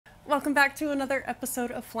Welcome back to another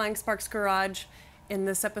episode of Flying Sparks Garage. In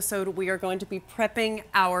this episode, we are going to be prepping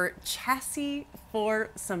our chassis for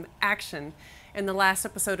some action. In the last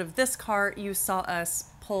episode of this car, you saw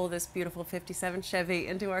us pull this beautiful 57 Chevy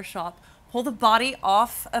into our shop, pull the body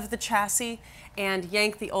off of the chassis, and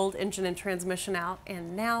yank the old engine and transmission out.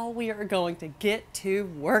 And now we are going to get to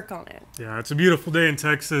work on it. Yeah, it's a beautiful day in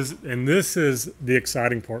Texas, and this is the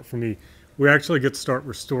exciting part for me. We actually get to start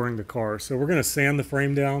restoring the car. So we're going to sand the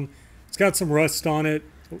frame down. It's got some rust on it.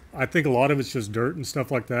 I think a lot of it's just dirt and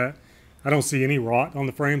stuff like that. I don't see any rot on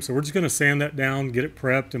the frame, so we're just going to sand that down, get it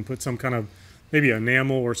prepped, and put some kind of maybe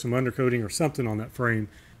enamel or some undercoating or something on that frame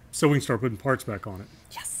so we can start putting parts back on it.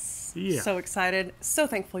 Yes! Yeah. So excited. So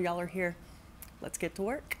thankful y'all are here. Let's get to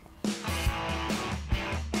work.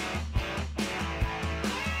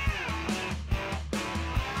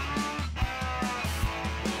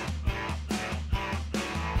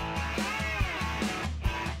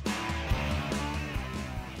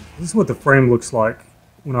 This is what the frame looks like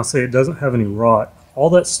when I say it doesn't have any rot.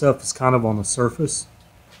 All that stuff is kind of on the surface.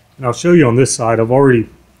 And I'll show you on this side. I've already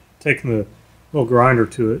taken the little grinder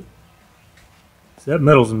to it. So that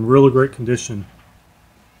metal's in really great condition.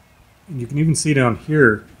 And you can even see down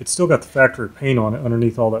here, it's still got the factory paint on it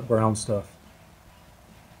underneath all that brown stuff.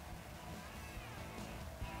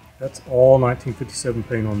 That's all 1957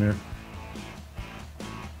 paint on there.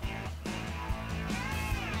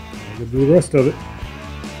 I'll do the rest of it.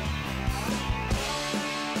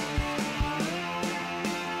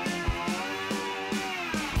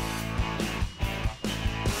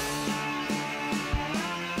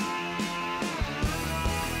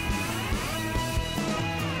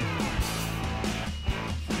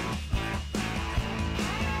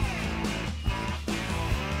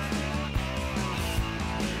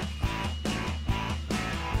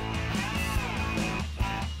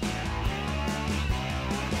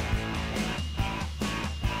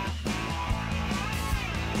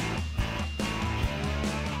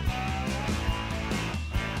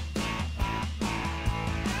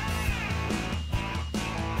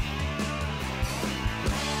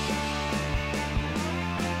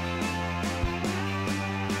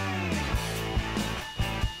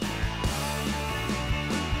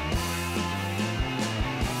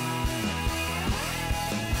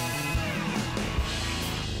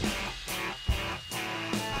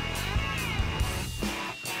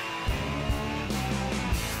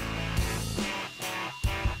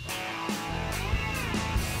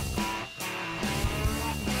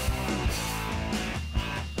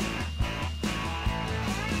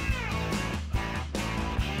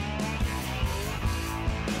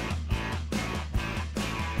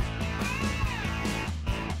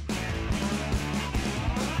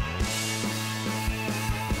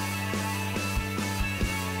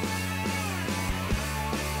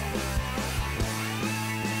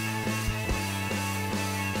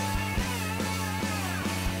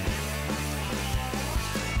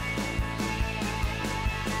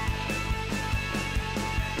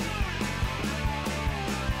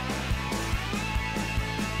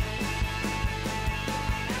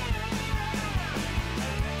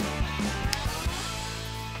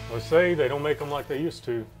 They say they don't make them like they used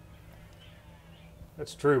to.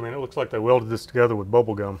 That's true, man. It looks like they welded this together with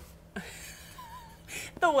bubble gum.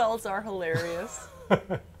 The welds are hilarious.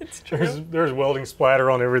 It's true. There's welding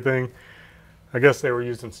splatter on everything. I guess they were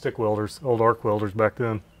using stick welders, old arc welders back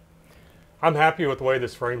then. I'm happy with the way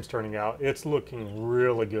this frame's turning out. It's looking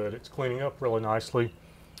really good. It's cleaning up really nicely.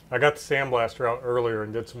 I got the sandblaster out earlier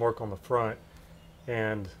and did some work on the front,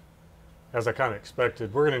 and as I kind of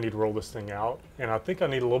expected, we're going to need to roll this thing out. And I think I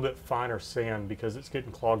need a little bit finer sand because it's getting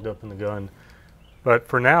clogged up in the gun. But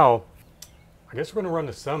for now, I guess we're going to run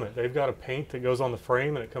the Summit. They've got a paint that goes on the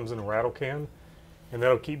frame and it comes in a rattle can. And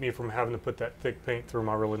that'll keep me from having to put that thick paint through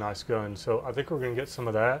my really nice gun. So I think we're going to get some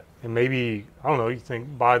of that. And maybe, I don't know, you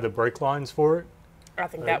think buy the brake lines for it? I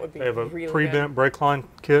think that would be really good. They have a pre-bent brake line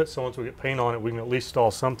kit, so once we get paint on it, we can at least install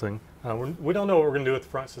something. We don't know what we're going to do with the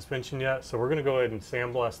front suspension yet, so we're going to go ahead and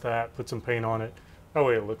sandblast that, put some paint on it. That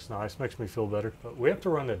way it looks nice, makes me feel better. But we have to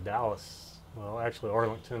run to Dallas, well, actually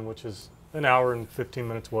Arlington, which is an hour and 15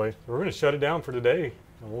 minutes away. So we're going to shut it down for today,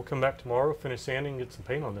 and we'll come back tomorrow, finish sanding, get some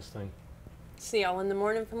paint on this thing. See y'all in the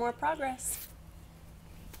morning for more progress.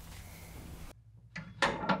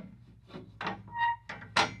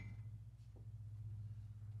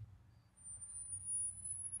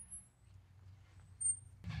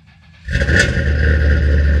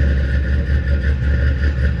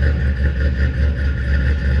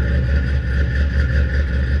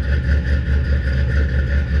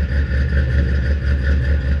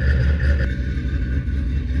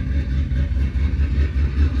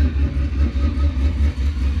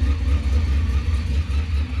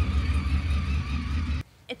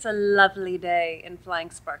 It's a lovely day in Flying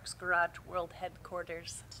Sparks Garage World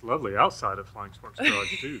Headquarters. It's lovely outside of Flying Sparks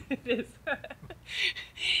Garage, too. It is.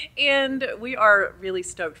 And we are really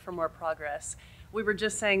stoked for more progress. We were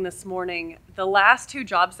just saying this morning, the last 2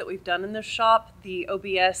 jobs that we've done in this shop, the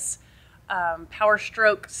OBS Power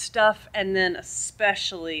Stroke stuff, and then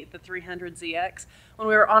especially the 300ZX, when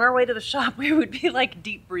we were on our way to the shop, we would be like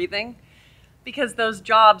deep breathing because those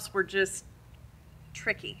jobs were just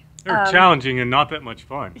tricky. They're challenging and not that much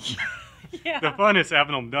fun. Yeah. The fun is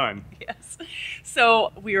having them done. Yes.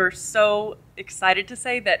 So we are so excited to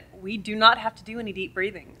say that we do not have to do any deep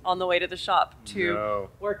breathing on the way to the shop to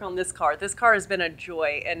work on this car. This car has been a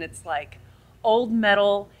joy, and it's like old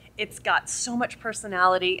metal. It's got so much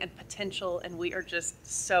personality and potential, and we are just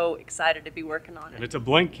so excited to be working on it. And it's a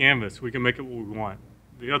blank canvas. We can make it what we want.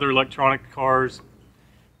 The other electronic cars,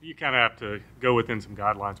 you kind of have to go within some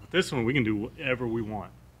guidelines. But this one, we can do whatever we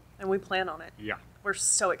want. And we plan on it. Yeah. We're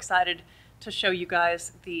so excited to show you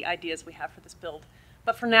guys the ideas we have for this build.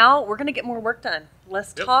 But for now, we're going to get more work done.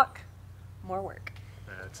 Less talk, more work.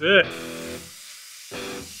 That's it.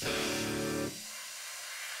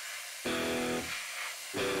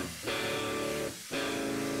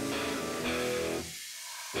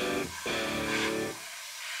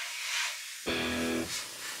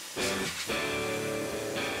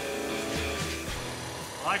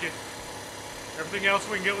 I like it. Everything else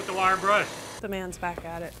we can get with the wire brush. The man's back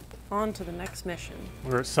at it. On to the next mission.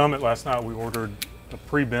 We were at Summit last night. We ordered a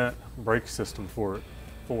pre-bent brake system for it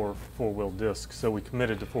for 4-wheel discs. So we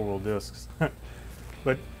committed to 4-wheel discs.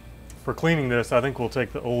 But for cleaning this, I think we'll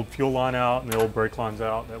take the old fuel line out and the old brake lines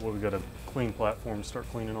out. That way we got a clean platform to start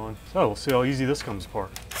cleaning on. So we'll see how easy this comes apart.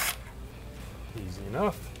 Easy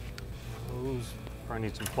enough. Those probably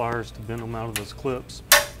need some pliers to bend them out of those clips.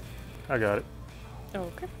 I got it. Oh,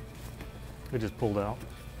 okay. It just pulled out.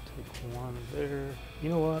 Take one there. You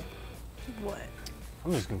know what? What?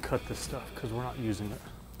 I'm just gonna cut this stuff because we're not using it.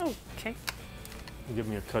 Oh, okay. Give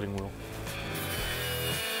me a cutting wheel.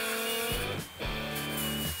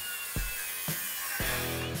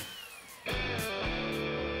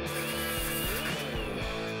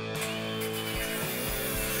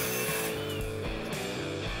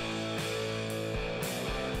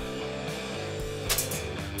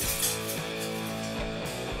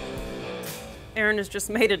 Aaron has just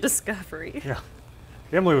made a discovery. Yeah.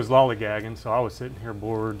 Emily was lollygagging, so I was sitting here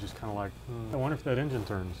bored, just kind of like, I wonder if that engine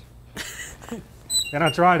turns. And I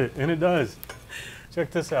tried it, and it does. Check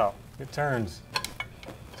this out. It turns.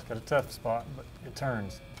 It's got a tough spot, but it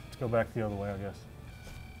turns. Let's go back the other way, I guess.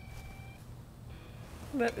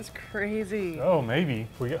 That is crazy. Oh, maybe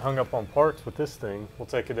if we get hung up on parts with this thing, we'll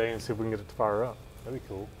take a day and see if we can get it to fire up. That'd be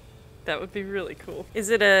cool. That would be really cool. Is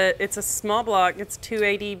it it's a small block, it's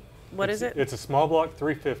 280, what is it? It's a small block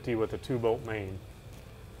 350 with a 2-bolt main.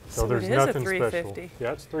 So there's it is nothing a 350. special.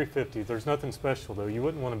 Yeah, it's 350. There's nothing special though. You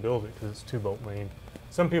wouldn't want to build it because it's 2-bolt main.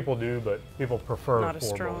 Some people do, but people prefer Not as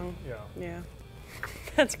 4-bolt. strong. Yeah. Yeah.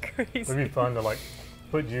 That's crazy. It'd be fun to like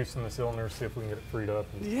put juice in the cylinder, see if we can get it freed up,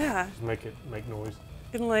 and Yeah. just make noise.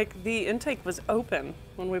 And like the intake was open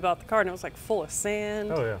when we bought the car, and it was like full of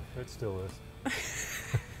sand. Oh yeah, it still is.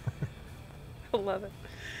 I love it.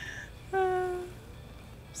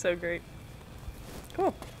 So great.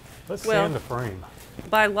 Cool. Let's Well- sand the frame.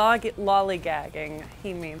 By lollygagging,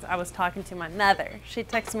 he means I was talking to my mother. She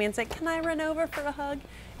texted me and said, "Can I run over for a hug?"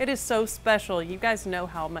 It is so special. You guys know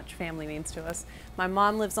how much family means to us. My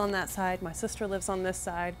mom lives on that side, my sister lives on this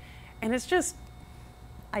side, and it's just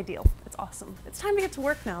ideal. It's awesome. It's time to get to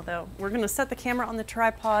work now, though. We're going to set the camera on the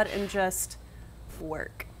tripod and just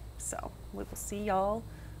work. So we will see y'all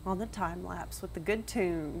on the time lapse with the good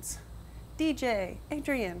tunes. DJ,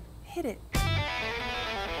 Adrian, hit it.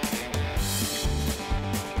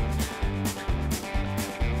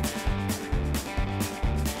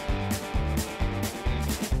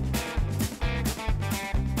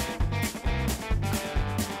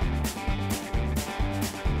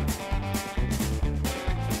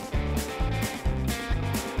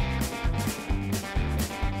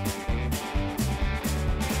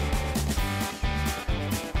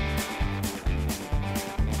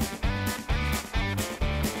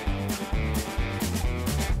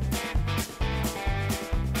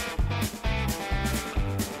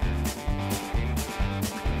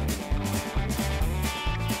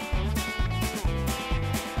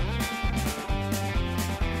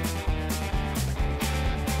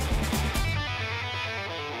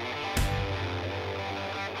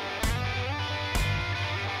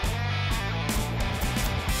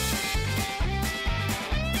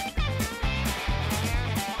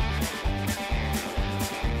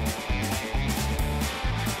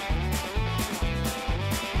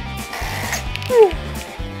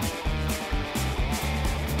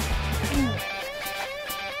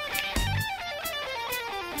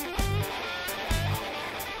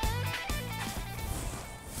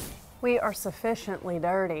 We are sufficiently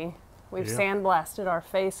dirty. We've Yeah. sandblasted our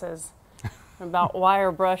faces, about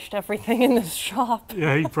wire brushed everything in this shop.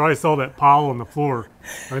 Yeah, you probably saw that pile on the floor.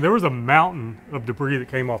 I mean, there was a mountain of debris that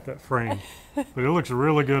came off that frame, but it looks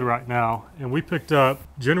really good right now. And we picked up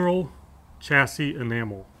General Chassis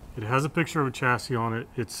Enamel. It has a picture of a chassis on it.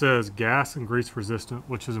 It says gas and grease resistant,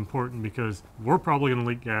 which is important because we're probably gonna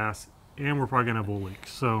leak gas and we're probably gonna have oil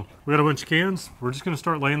leaks. So we got a bunch of cans. We're just gonna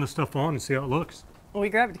start laying this stuff on and see how it looks. We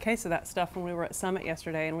grabbed a case of that stuff when we were at Summit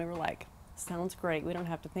yesterday, and we were like, sounds great. We don't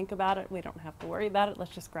have to think about it. We don't have to worry about it.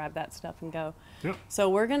 Let's just grab that stuff and go. Yep. So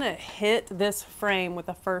we're gonna hit this frame with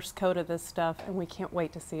the first coat of this stuff, and we can't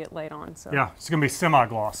wait to see it laid on. So Yeah, it's gonna be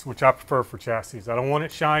semi-gloss, which I prefer for chassis. I don't want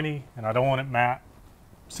it shiny and I don't want it matte.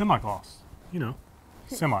 Semi-gloss, you know,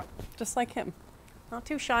 semi. just like him. Not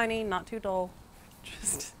too shiny, not too dull.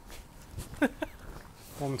 Just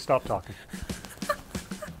Woman, stop talking.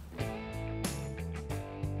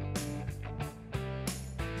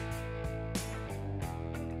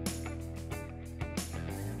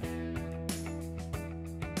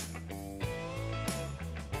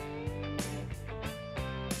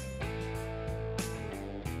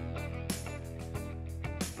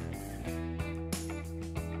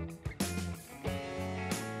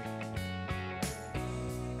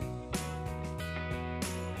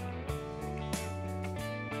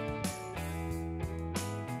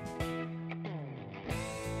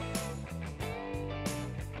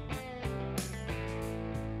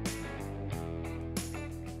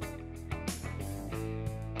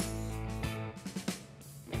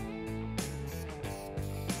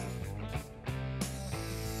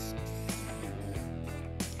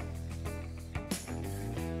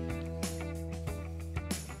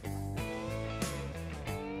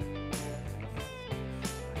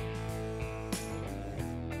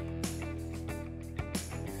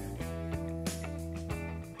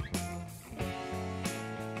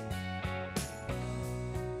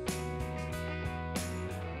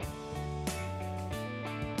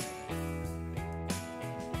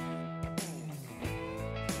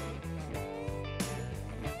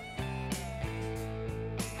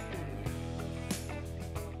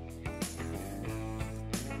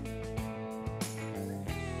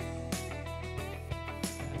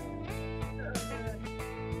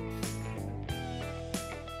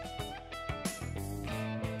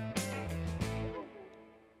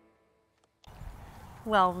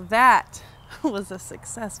 well, that was a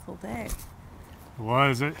successful day.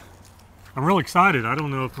 Was it? I'm really excited. I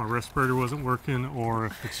don't know if my respirator wasn't working or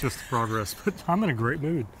if it's just the progress, but I'm in a great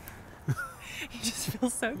mood. You just feel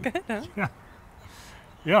so good, huh? Yeah.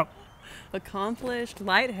 Yep. Accomplished,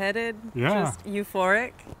 lightheaded, Yeah. just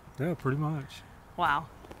euphoric. Yeah, pretty much. Wow.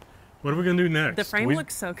 What are we gonna do next? The frame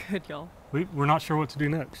looks so good, y'all. We're not sure what to do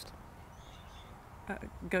next.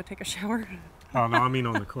 Go take a shower. Oh no, I mean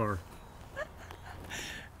on the car.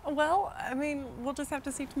 Well, I mean, we'll just have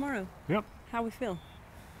to see tomorrow Yep. how we feel.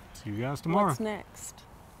 See you guys tomorrow. What's next?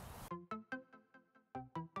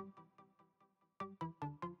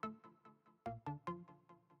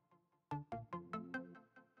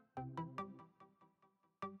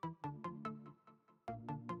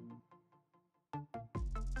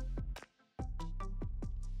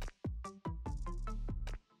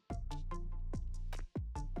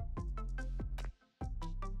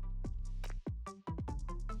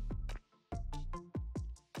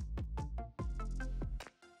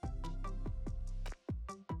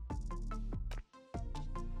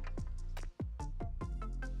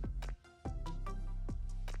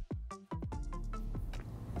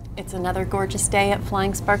 It's another gorgeous day at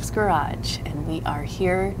Flying Sparks Garage, and we are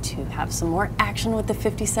here to have some more action with the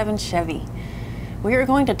 57 Chevy. We are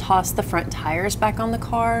going to toss the front tires back on the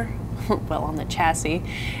car, well, on the chassis,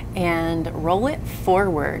 and roll it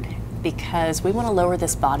forward because we want to lower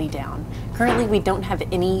this body down. Currently, we don't have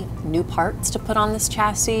any new parts to put on this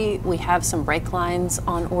chassis. We have some brake lines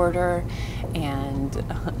on order and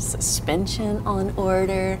suspension on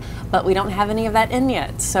order, but we don't have any of that in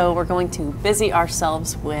yet. So we're going to busy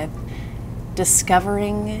ourselves with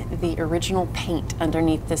discovering the original paint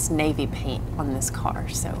underneath this navy paint on this car.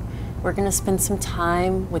 So we're going to spend some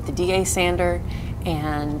time with the DA sander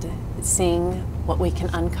and seeing what we can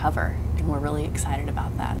uncover, and we're really excited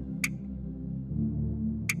about that.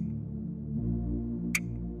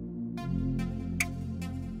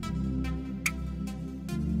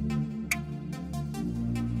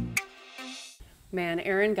 Man,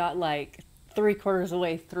 Aaron got like 3/4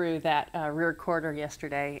 away through that rear quarter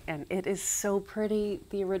yesterday, and it is so pretty.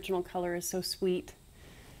 The original color is so sweet,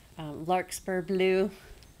 larkspur blue.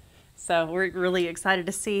 So we're really excited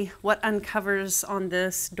to see what uncovers on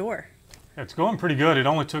this door. It's going pretty good. It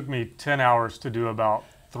only took me 10 hours to do about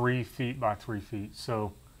 3 feet by 3 feet.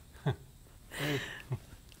 So,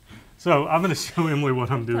 so I'm going to show Emily what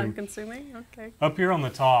I'm doing. Time consuming, okay. Up here on the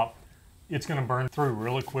top, it's going to burn through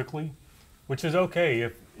really quickly, which is okay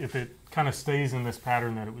if it kind of stays in this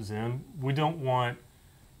pattern that it was in. We don't want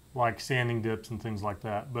like sanding dips and things like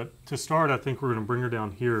that. But to start, I think we're going to bring her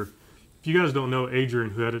down here. If you guys don't know,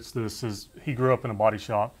 Adrian, who edits this, he grew up in a body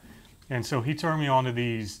shop. And so he turned me onto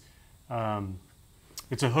these,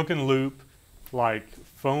 it's a hook and loop, like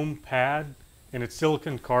foam pad, and it's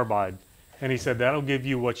silicon carbide. And he said, that'll give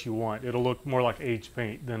you what you want. It'll look more like aged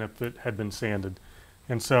paint than if it had been sanded.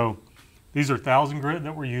 And so these are 1,000 grit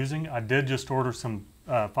that we're using. I did just order some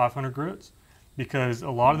 500 grits because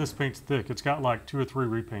a lot of this paint's thick. It's got like 2 or 3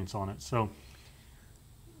 repaints on it. So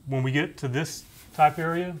when we get to this type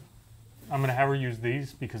area, I'm going to have her use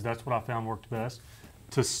these because that's what I found worked best.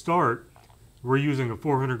 To start, we're using a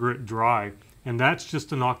 400 grit dry, and that's just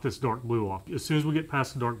to knock this dark blue off. As soon as we get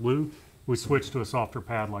past the dark blue, we switch to a softer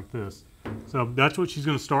pad like this. So that's what she's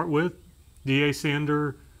going to start with. DA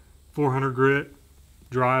sander, 400 grit,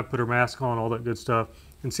 dry, put her mask on, all that good stuff,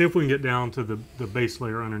 and see if we can get down to the base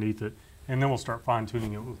layer underneath it. And then we'll start fine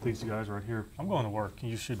tuning it with these guys right here. I'm going to work, and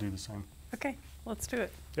you should do the same. Okay, let's do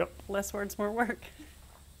it. Yep. Less words, more work.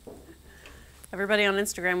 Everybody on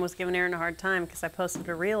Instagram was giving Aaron a hard time because I posted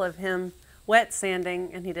a reel of him wet sanding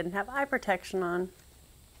and he didn't have eye protection on.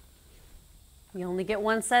 You only get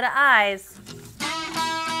one set of eyes.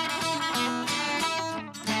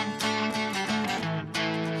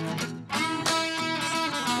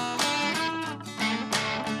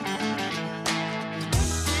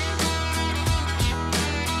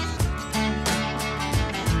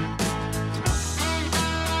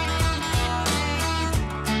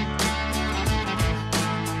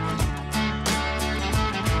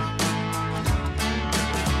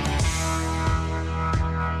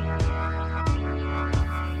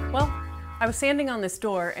 I was sanding on this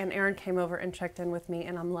door and Aaron came over and checked in with me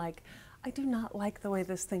and I'm like, I do not like the way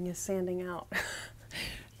this thing is sanding out.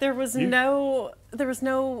 there was no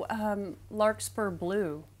larkspur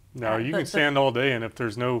blue. No, you can sand all day, and if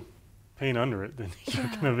there's no paint under it, then you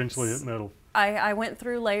can eventually hit metal. I went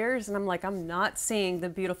through layers and I'm like, I'm not seeing the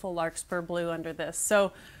beautiful larkspur blue under this.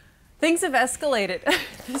 So things have escalated.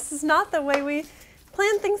 This is not the way we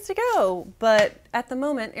plan things to go. But at the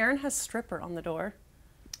moment, Aaron has stripper on the door.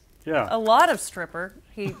 Yeah. A lot of stripper.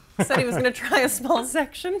 He said he was going to try a small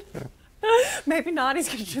section. Maybe not. He's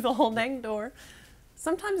going to do the whole dang door.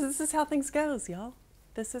 Sometimes this is how things goes, y'all.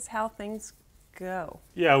 This is how things go.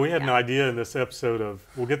 Yeah, we had an idea in this episode of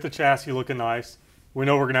we'll get the chassis looking nice. We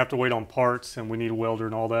know we're going to have to wait on parts and we need a welder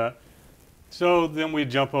and all that. So then we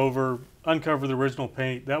jump over, uncover the original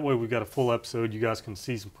paint. That way we've got a full episode. You guys can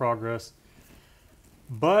see some progress.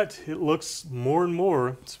 But it looks more and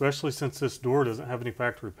more, especially since this door doesn't have any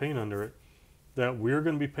factory paint under it, that we're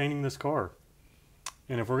going to be painting this car.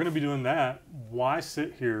 And if we're going to be doing that, why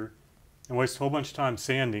sit here and waste a whole bunch of time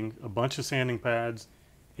sanding, a bunch of sanding pads,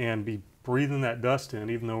 and be breathing that dust in,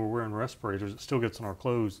 even though we're wearing respirators, it still gets on our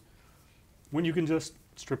clothes, when you can just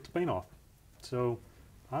strip the paint off. So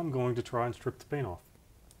I'm going to try and strip the paint off.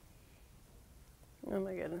 Oh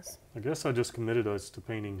my goodness. I guess I just committed us to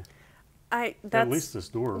painting at least this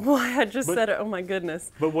door. Well, I had just said it. Oh my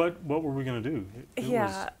goodness. But what were we going to do?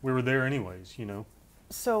 We were there anyways, you know.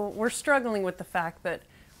 So we're struggling with the fact that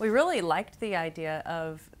we really liked the idea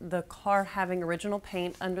of the car having original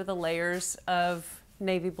paint under the layers of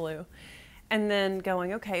navy blue. And then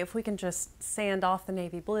going, okay, if we can just sand off the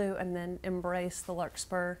navy blue and then embrace the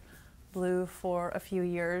larkspur blue for a few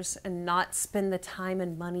years and not spend the time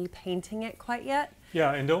and money painting it quite yet.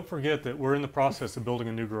 Yeah, and don't forget that we're in the process of building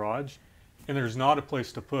a new garage. And there's not a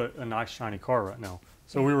place to put a nice shiny car right now.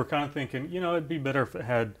 So we were kind of thinking, you know, it'd be better if it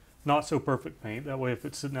had not so perfect paint. That way if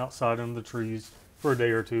it's sitting outside under the trees for a day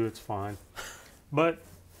or two, it's fine. But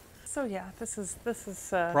so yeah, this is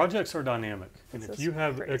projects are dynamic. And if you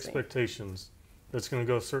have crazy expectations that's going to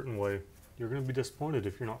go a certain way, you're going to be disappointed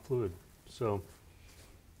if you're not fluid. So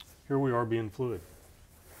here we are being fluid.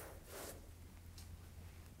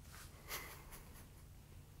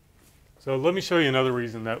 So let me show you another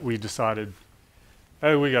reason that we decided,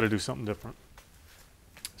 hey, we got to do something different.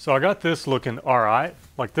 So I got this looking all right.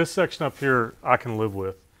 Like this section up here, I can live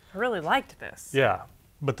with. I really liked this. Yeah,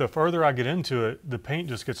 but the further I get into it, the paint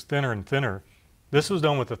just gets thinner and thinner. This was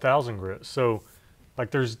done with 1,000 grit. So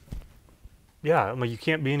like there's yeah, I mean, you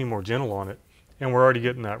can't be any more gentle on it. And we're already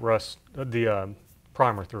getting that rust, the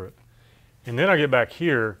primer through it. And then I get back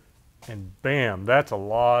here and bam, that's a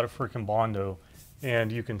lot of freaking Bondo.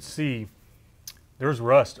 And you can see there's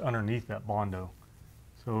rust underneath that Bondo.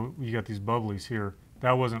 So you got these bubblies here.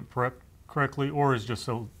 That wasn't prepped correctly, or is just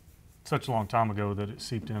such a long time ago that it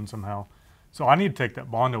seeped in somehow. So I need to take that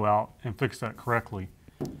Bondo out and fix that correctly.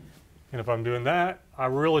 And if I'm doing that, I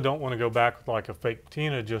really don't want to go back with like a fake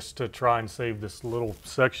patina just to try and save this little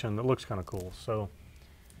section that looks kind of cool. So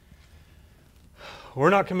we're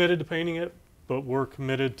not committed to painting it, but we're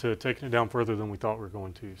committed to taking it down further than we thought we were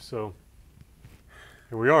going to. So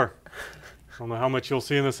here we are. I don't know how much you'll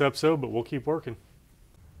see in this episode, but we'll keep working.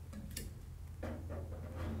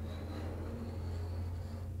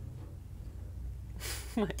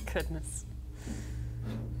 My goodness.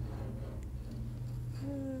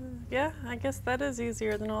 Yeah, I guess that is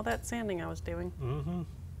easier than all that sanding I was doing. Mm-hmm.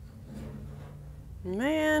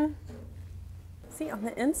 Man. See, on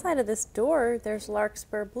the inside of this door, there's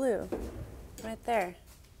larkspur blue. Right there.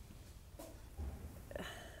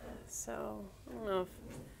 So, I don't know if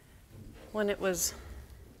when it was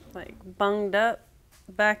like bunged up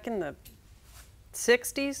back in the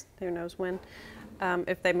 60s, who knows when,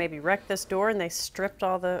 if they maybe wrecked this door and they stripped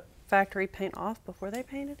all the factory paint off before they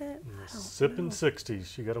painted it. Sipping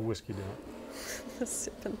 60s, you got a whiskey down. The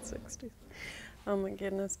sipping 60s. Oh my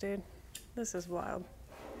goodness, dude. This is wild.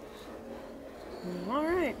 All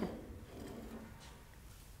right.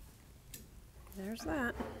 There's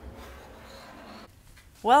that.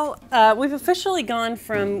 Well, we've officially gone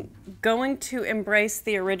from going to embrace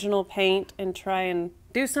the original paint and try and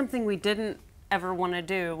do something we didn't ever want to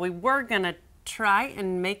do. We were going to try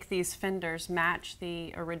and make these fenders match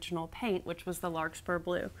the original paint, which was the larkspur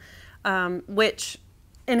blue, which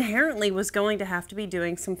inherently was going to have to be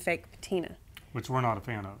doing some fake patina. Which we're not a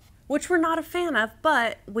fan of. Which we're not a fan of,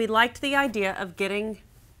 but we liked the idea of getting,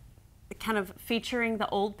 kind of featuring the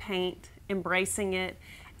old paint, embracing it,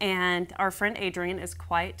 and our friend Adrian is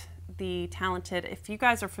quite the talented, if you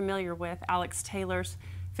guys are familiar with Alex Taylor's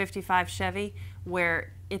 55 Chevy,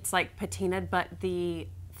 where it's like patinaed, but the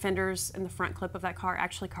fenders in the front clip of that car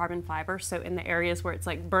actually carbon fiber. So in the areas where it's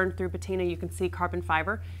like burned through patina, you can see carbon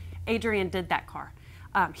fiber. Adrian did that car.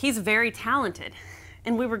 He's very talented,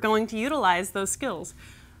 and we were going to utilize those skills.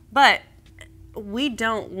 But we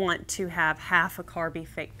don't want to have half a car be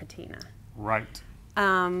fake patina. Right.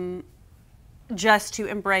 Just to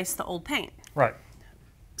embrace the old paint. Right.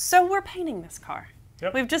 So we're painting this car.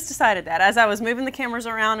 Yep. We've just decided that. As I was moving the cameras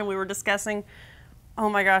around and we were discussing, oh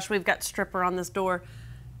my gosh, we've got stripper on this door.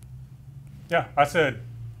 Yeah, I said,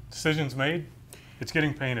 decision's made, it's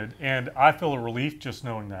getting painted. And I feel a relief just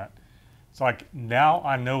knowing that. It's like, now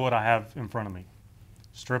I know what I have in front of me.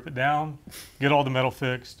 Strip it down, get all the metal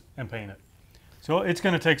fixed, and paint it. So it's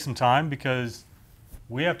going to take some time because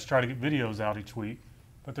we have to try to get videos out each week.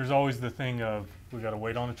 But there's always the thing of, we got to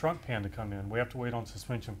wait on a trunk pan to come in. We have to wait on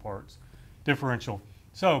suspension parts, differential.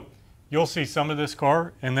 So you'll see some of this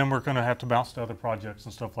car, and then we're going to have to bounce to other projects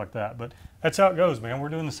and stuff like that. But that's how it goes, man. We're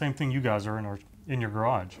doing the same thing you guys are in your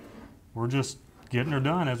garage. We're just getting her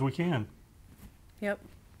done as we can. Yep.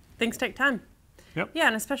 Things take time. Yep. Yeah,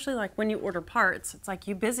 and especially like when you order parts, it's like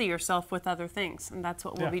you busy yourself with other things, and that's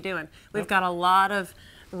what we'll be doing. We've got a lot of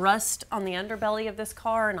rust on the underbelly of this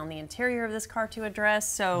car and on the interior of this car to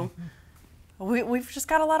address, so we've just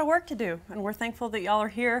got a lot of work to do, and we're thankful that y'all are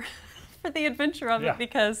here for the adventure of it,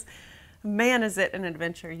 because man, is it an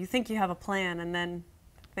adventure. You think you have a plan, and then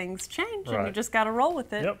things change, and you just got to roll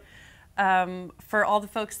with it. Yep. For all the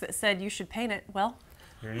folks that said you should paint it, well,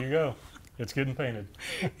 here you go. It's getting painted.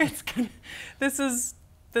 This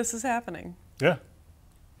is happening. Yeah.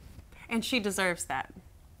 And she deserves that,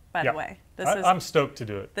 by the way. I'm stoked to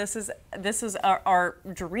do it. This is our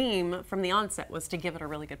dream from the onset, was to give it a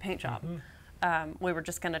really good paint job. We were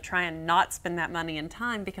just going to try and not spend that money and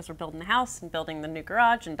time because we're building the house and building the new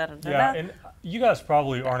garage and da-da-da-da. Yeah, and you guys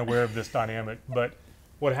probably aren't aware of this dynamic, but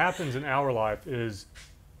what happens in our life is,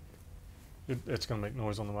 it's going to make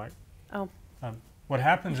noise on the mic. Oh. What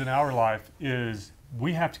happens in our life is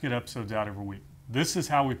we have to get episodes out every week. This is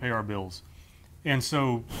how we pay our bills. And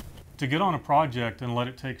so to get on a project and let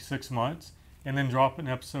it take 6 months and then drop an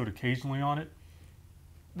episode occasionally on it,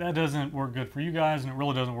 that doesn't work good for you guys, and it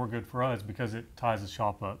really doesn't work good for us because it ties the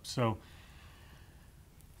shop up. So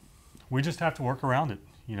we just have to work around it.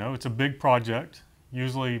 You know, it's a big project.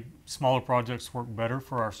 Usually smaller projects work better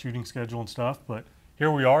for our shooting schedule and stuff, but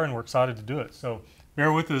here we are and we're excited to do it. So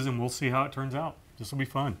bear with us and we'll see how it turns out. This will be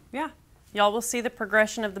fun. Yeah. Y'all will see the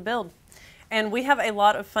progression of the build. And we have a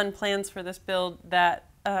lot of fun plans for this build that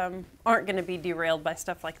aren't going to be derailed by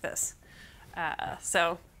stuff like this.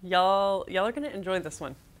 So y'all are going to enjoy this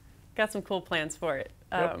one. Got some cool plans for it.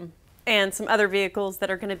 Yep. And some other vehicles that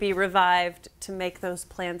are going to be revived to make those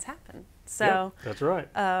plans happen. So Yep, that's right.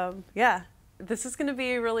 yeah, this is going to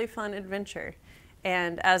be a really fun adventure.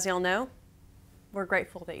 And as y'all know, we're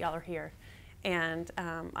grateful that y'all are here. And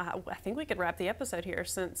I think we could wrap the episode here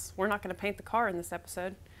since we're not going to paint the car in this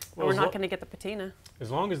episode. Well, we're not going to get the patina.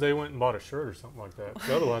 As long as they went and bought a shirt or something like that. 'Cause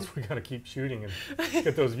otherwise, we got to keep shooting and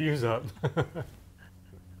get those views up.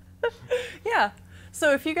 Yeah.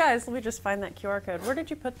 So if you guys, let me just find that QR code. Where did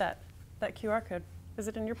you put that QR code? Is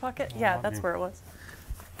it in your pocket? Yeah, that's where it was.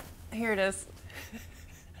 Here it is.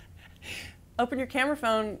 Open your camera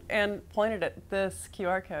phone and point it at this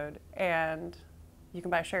QR code, and you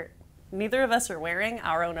can buy a shirt. Neither of us are wearing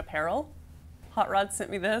our own apparel. Hot Rod sent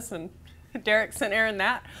me this, and Derek sent Aaron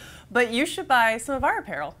that. But you should buy some of our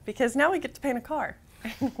apparel, because now we get to paint a car.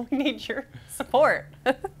 We need your support.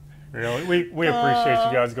 Really, we appreciate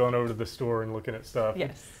you guys going over to the store and looking at stuff.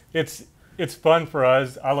 Yes. It's fun for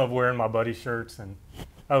us. I love wearing my buddy shirts, and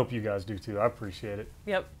I hope you guys do too. I appreciate it.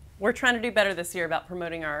 Yep. We're trying to do better this year about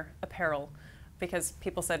promoting our apparel because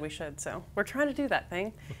people said we should. So we're trying to do that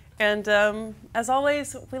thing. And as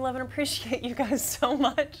always, we love and appreciate you guys so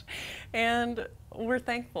much. And we're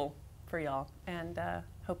thankful for y'all, and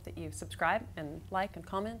hope that you subscribe and like and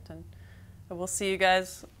comment. And we'll see you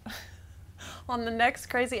guys on the next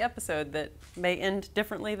crazy episode that may end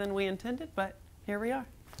differently than we intended, but here we are.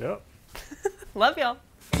 Yep. Love y'all.